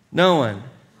 No one.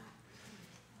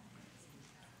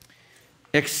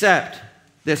 Except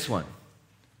this one.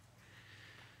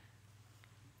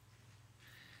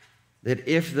 That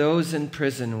if those in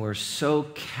prison were so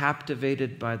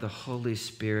captivated by the Holy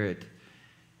Spirit,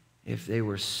 if they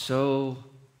were so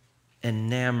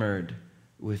enamored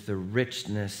with the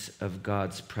richness of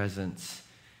God's presence,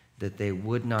 that they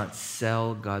would not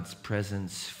sell God's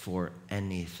presence for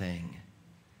anything.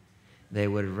 They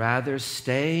would rather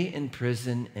stay in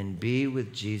prison and be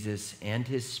with Jesus and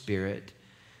his Spirit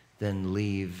than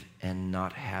leave and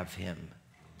not have him.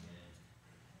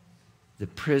 The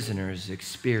prisoners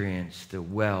experience the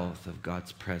wealth of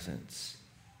God's presence.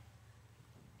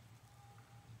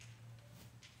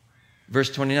 Verse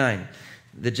 29.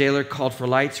 The jailer called for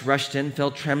lights, rushed in,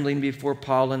 fell trembling before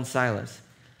Paul and Silas.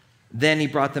 Then he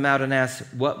brought them out and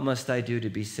asked, what must I do to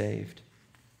be saved?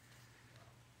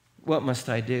 What must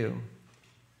I do?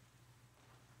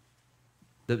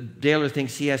 The jailer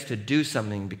thinks he has to do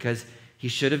something because He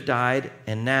should have died,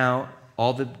 and now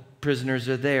all the prisoners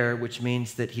are there, which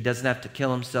means that he doesn't have to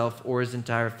kill himself or his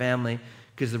entire family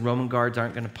because the Roman guards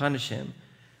aren't going to punish him.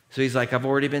 So he's like, I've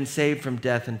already been saved from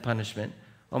death and punishment.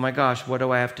 Oh my gosh, what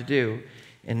do I have to do?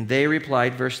 And they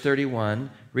replied, verse 31,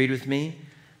 read with me,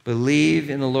 believe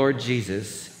in the Lord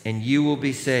Jesus, and you will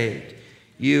be saved,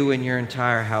 you and your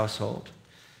entire household.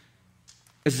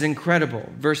 This is incredible.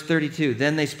 Verse 32,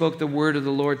 then they spoke the word of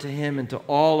the Lord to him and to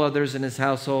all others in his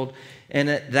household.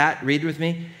 And at that, read with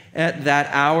me, at that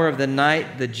hour of the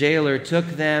night, the jailer took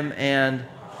them and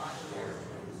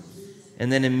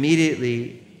then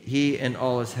immediately he and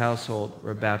all his household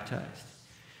were baptized.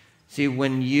 See,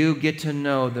 when you get to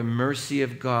know the mercy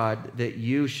of God, that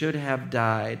you should have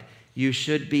died, you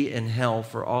should be in hell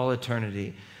for all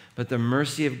eternity. But the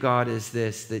mercy of God is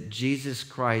this, that Jesus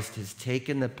Christ has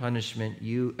taken the punishment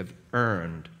you have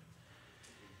earned.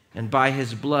 And by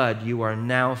his blood, you are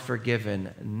now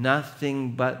forgiven.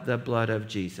 Nothing but the blood of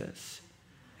Jesus.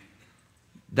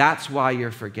 That's why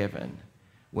you're forgiven.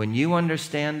 When you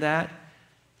understand that,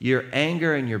 your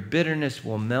anger and your bitterness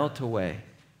will melt away.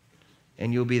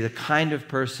 And you'll be the kind of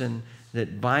person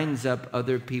that binds up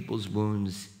other people's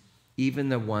wounds, even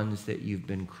the ones that you've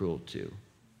been cruel to.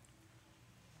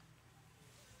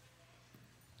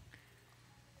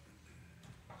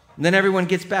 And then everyone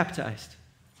gets baptized.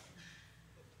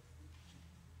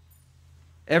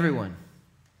 Everyone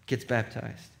gets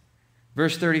baptized.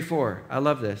 Verse 34, I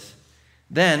love this.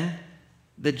 Then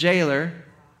the jailer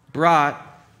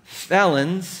brought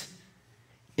felons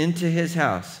into his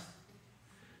house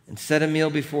and set a meal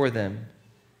before them.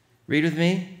 Read with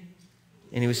me.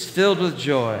 And he was filled with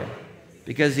joy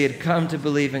because he had come to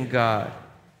believe in God,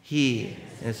 he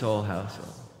and his whole household.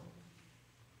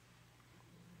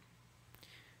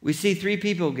 We see 3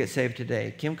 people get saved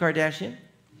today. Kim Kardashian,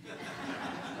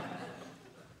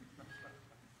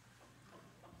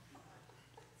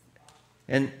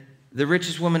 and the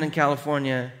richest woman in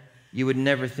California you would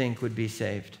never think would be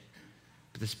saved.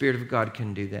 But the Spirit of God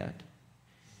can do that.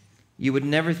 You would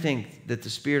never think that the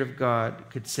Spirit of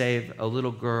God could save a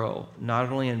little girl,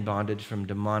 not only in bondage from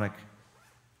demonic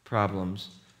problems,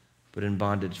 but in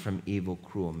bondage from evil,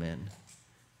 cruel men.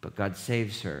 But God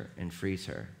saves her and frees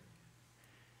her.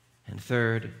 And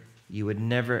third, you would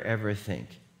never, ever think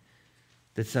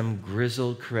that some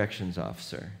grizzled corrections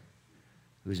officer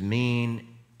who's mean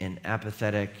and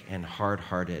apathetic and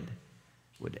hard-hearted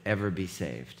would ever be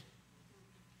saved.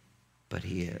 But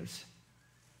he is.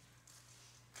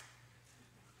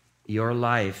 Your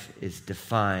life is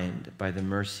defined by the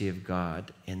mercy of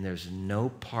God, and there's no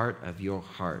part of your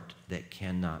heart that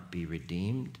cannot be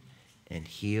redeemed and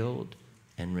healed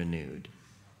and renewed.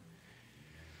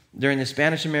 During the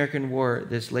Spanish-American War,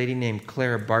 this lady named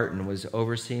Clara Barton was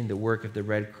overseeing the work of the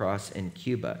Red Cross in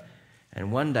Cuba.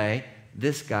 And one day,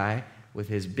 this guy with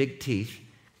his big teeth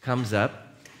comes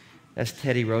up. That's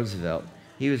Teddy Roosevelt.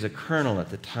 He was a colonel at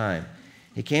the time.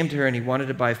 He came to her and he wanted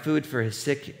to buy food for his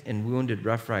sick and wounded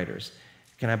Rough Riders.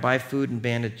 Can I buy food and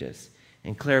bandages?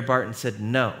 And Clara Barton said,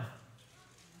 no.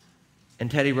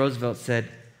 And Teddy Roosevelt said,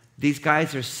 these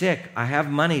guys are sick. I have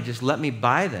money. Just let me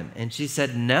buy them. And she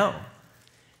said, no.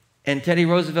 And Teddy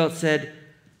Roosevelt said,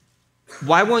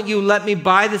 why won't you let me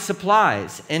buy the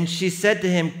supplies? And she said to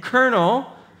him, Colonel,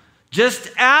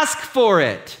 just ask for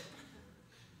it.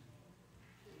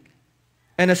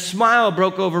 And a smile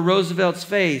broke over Roosevelt's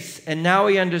face, and now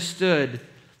he understood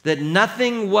that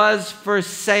nothing was for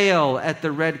sale at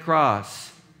the Red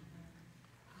Cross.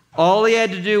 All he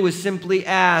had to do was simply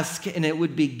ask, and it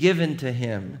would be given to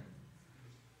him.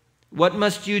 What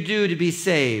must you do to be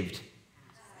saved?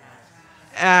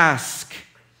 Ask.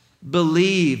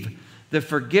 Believe. The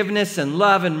forgiveness and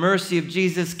love and mercy of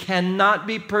Jesus cannot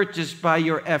be purchased by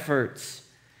your efforts,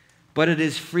 but it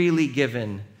is freely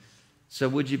given. So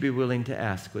would you be willing to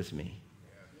ask with me?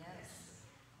 Yes.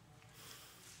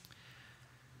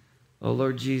 Oh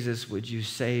Lord Jesus, would you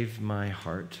save my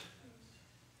heart?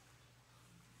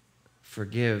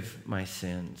 Forgive my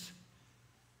sins.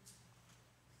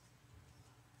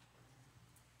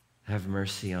 Have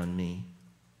mercy on me.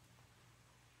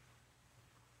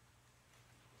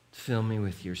 Fill me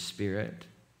with your Spirit.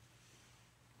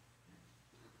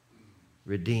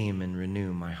 Redeem and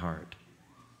renew my heart.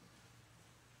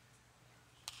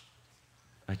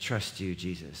 I trust you,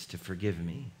 Jesus, to forgive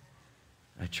me.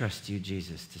 I trust you,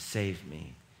 Jesus, to save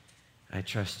me. I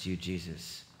trust you,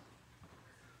 Jesus,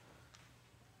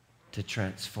 to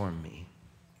transform me.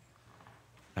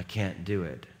 I can't do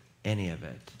it, any of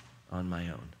it, on my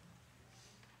own.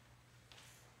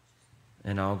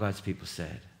 And all God's people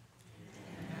said,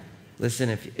 listen,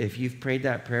 if you've prayed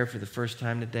that prayer for the first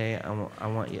time today, I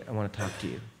want to talk to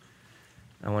you.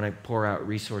 I want to pour out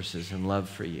resources and love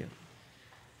for you.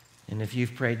 And if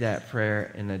you've prayed that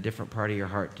prayer in a different part of your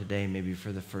heart today, maybe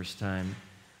for the first time,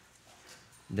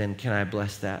 then can I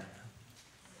bless that?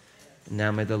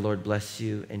 Now may the Lord bless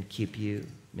you and keep you.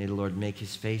 May the Lord make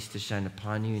his face to shine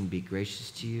upon you and be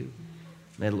gracious to you.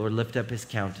 May the Lord lift up his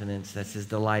countenance, that's his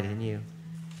delight in you,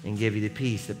 and give you the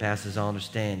peace that passes all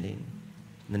understanding.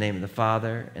 In the name of the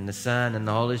Father, and the Son, and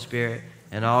the Holy Spirit,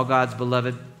 and all God's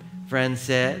beloved friends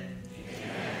said, amen.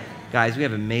 Guys, we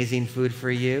have amazing food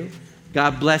for you.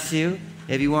 God bless you.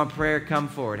 If you want prayer, come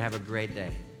forward. Have a great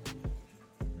day.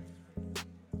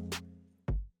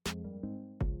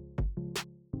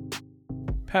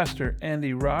 Pastor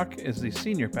Andy Rock is the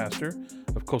senior pastor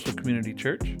of Coastal Community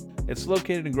Church. It's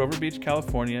located in Grover Beach,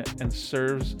 California, and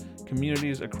serves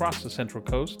communities across the Central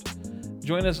Coast.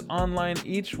 Join us online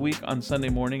each week on Sunday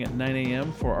morning at 9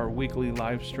 a.m. for our weekly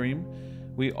live stream.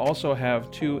 We also have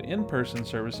 2 in-person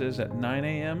services at 9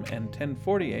 a.m. and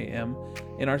 10:40 a.m.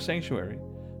 in our sanctuary.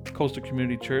 Coastal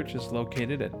Community Church is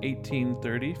located at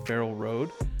 1830 Farrell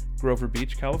Road, Grover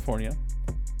Beach, California.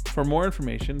 For more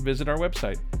information, visit our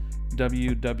website,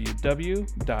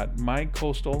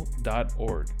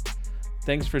 www.mycoastal.org.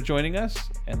 Thanks for joining us,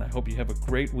 and I hope you have a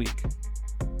great week.